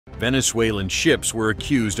Venezuelan ships were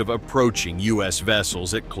accused of approaching U.S.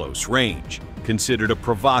 vessels at close range, considered a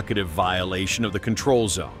provocative violation of the control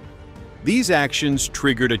zone. These actions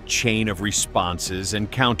triggered a chain of responses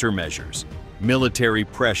and countermeasures: military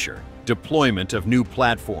pressure, deployment of new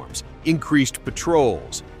platforms, increased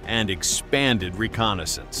patrols, and expanded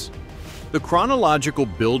reconnaissance. The chronological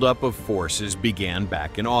buildup of forces began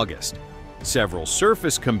back in August. Several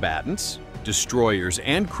surface combatants, destroyers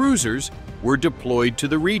and cruisers, were deployed to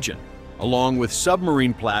the region, along with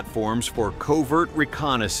submarine platforms for covert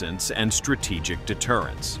reconnaissance and strategic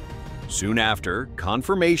deterrence. Soon after,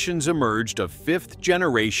 confirmations emerged of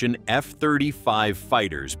fifth-generation F-35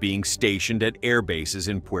 fighters being stationed at air bases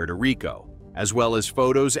in Puerto Rico, as well as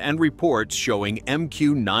photos and reports showing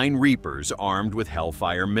MQ-9 Reapers armed with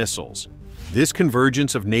Hellfire missiles. This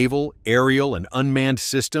convergence of naval, aerial, and unmanned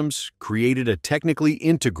systems created a technically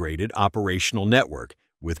integrated operational network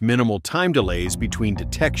with minimal time delays between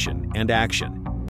detection and action.